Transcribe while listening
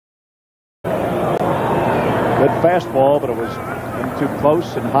Good fastball, but it was in too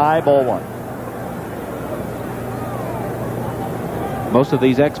close and high. Ball one. Most of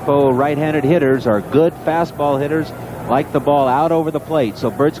these Expo right-handed hitters are good fastball hitters, like the ball out over the plate.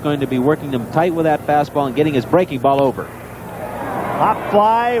 So Bert's going to be working them tight with that fastball and getting his breaking ball over. Hop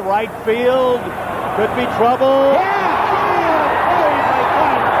fly, right field. Could be trouble. Yeah!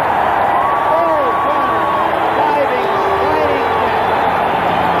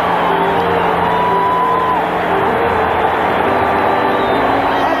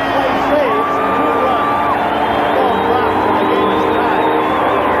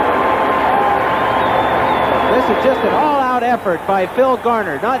 Just an all-out effort by Phil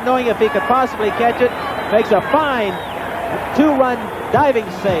Garner, not knowing if he could possibly catch it. Makes a fine two-run diving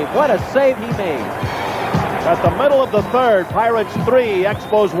save. What a save he made. At the middle of the third, Pirates 3,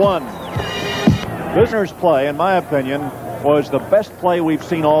 Expos 1. Garner's play, in my opinion, was the best play we've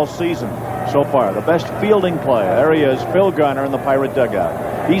seen all season so far. The best fielding play. There he is, Phil Garner in the Pirate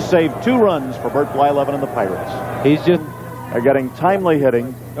dugout. He saved 2 runs for Bert Blyleven and the Pirates. He's just... They're getting timely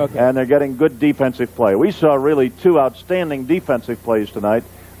hitting, and they're getting good defensive play. We saw really 2 outstanding defensive plays tonight.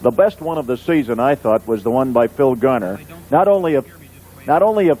 The best one of the season, I thought, was the one by Phil Garner. Not only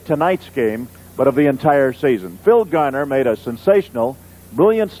of tonight's game, but of the entire season. Phil Garner made a sensational,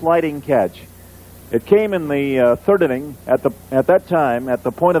 brilliant sliding catch. It came in the third inning. At that time, at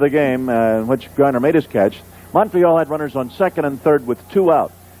the point of the game in which Garner made his catch, Montreal had runners on second and third with 2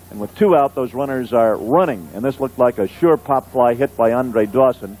 out. And with 2 out, those runners are running. And this looked like a sure pop fly hit by Andre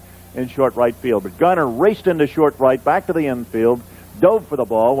Dawson in short right field. But Garner raced into short right, back to the infield, dove for the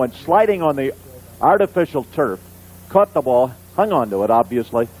ball, went sliding on the artificial turf, caught the ball, hung onto it,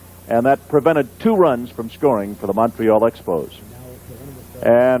 obviously, and that prevented 2 runs from scoring for the Montreal Expos.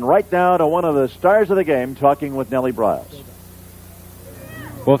 And right now to one of the stars of the game, talking with Nellie Briles.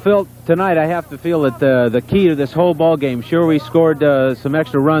 Well, Phil, tonight I have to feel that the key to this whole ball game, sure we scored some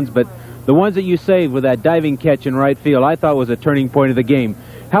extra runs, but the ones that you saved with that diving catch in right field, I thought was a turning point of the game.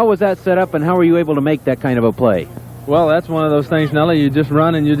 How was that set up, and how were you able to make that kind of a play? Well, that's one of those things, Nellie. You just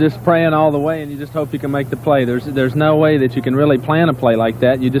run and you're just praying all the way, and you just hope you can make the play. There's no way that you can really plan a play like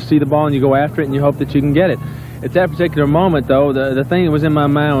that. You just see the ball and you go after it, and you hope that you can get it. At that particular moment, though, the thing that was in my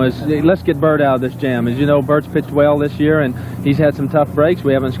mind was, let's get Bert out of this jam. As you know, Bert's pitched well this year, and he's had some tough breaks.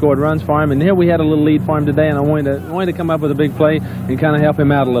 We haven't scored runs for him, and here we had a little lead for him today, and I wanted to come up with a big play and kind of help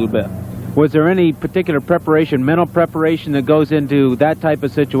him out a little bit. Was there any particular preparation, mental preparation that goes into that type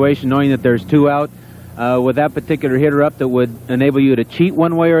of situation, knowing that there's 2 out, with that particular hitter up, that would enable you to cheat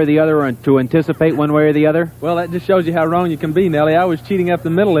one way or the other, or to anticipate one way or the other? Well, that just shows you how wrong you can be, Nellie. I was cheating up the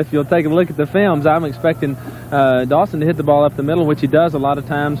middle. If you'll take a look at the films, I'm expecting Dawson to hit the ball up the middle, which he does a lot of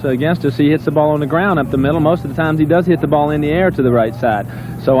times against us. He hits the ball on the ground up the middle. Most of the times he does hit the ball in the air to the right side.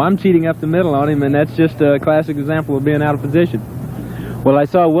 So I'm cheating up the middle on him, and that's just a classic example of being out of position. Well, I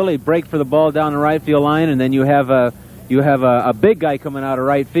saw Willie break for the ball down the right field line, and then you have a big guy coming out of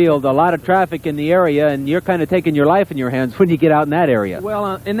right field, a lot of traffic in the area, and you're kind of taking your life in your hands when you get out in that area.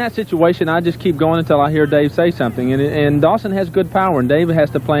 Well, in that situation, I just keep going until I hear Dave say something. And Dawson has good power, and Dave has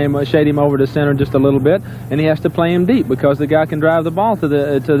to play him, shade him over to center just a little bit, and he has to play him deep because the guy can drive the ball to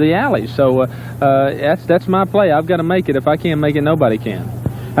the alley. So that's my play. I've got to make it. If I can't make it, nobody can.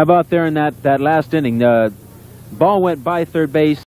 How about there in that last inning? The ball went by third base.